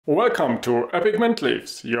Welcome to Epic Mint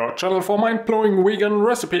Leaves, your channel for mind-blowing vegan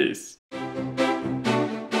recipes.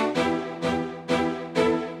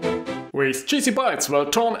 These cheesy bites will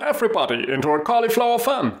turn everybody into a cauliflower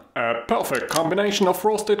fan. A perfect combination of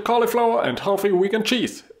roasted cauliflower and healthy vegan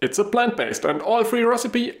cheese. It's a plant-based and oil-free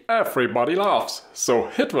recipe everybody loves. So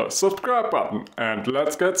hit the subscribe button and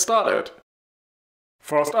let's get started.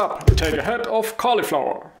 First up, take a head of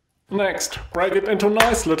cauliflower. Next, break it into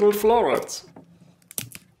nice little florets.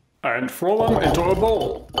 And throw them into a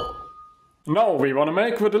bowl. Now we want to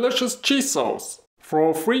make the delicious cheese sauce.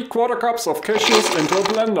 Throw 3/4 cups of cashews into a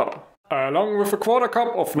blender, along with 1/4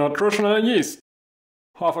 cup of nutritional yeast,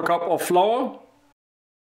 1/2 cup of flour,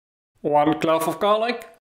 1 clove of garlic,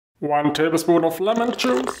 1 tablespoon of lemon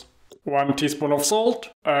juice, 1 teaspoon of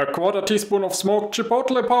salt, 1/4 teaspoon of smoked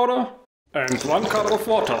chipotle powder, and 1 cup of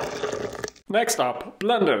water. Next up,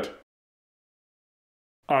 blend it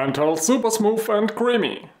until super smooth and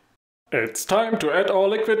creamy. It's time to add our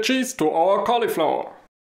liquid cheese to our cauliflower.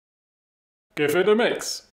 Give it a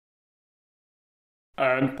mix.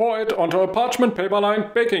 And pour it onto a parchment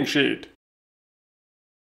paper-lined baking sheet.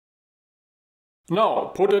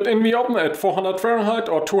 Now put it in the oven at 400 Fahrenheit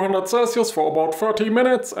or 200 Celsius for about 30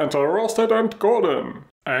 minutes until roasted and golden.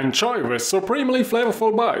 Enjoy with supremely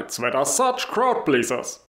flavorful bites that are such crowd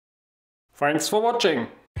pleasers. Thanks for watching.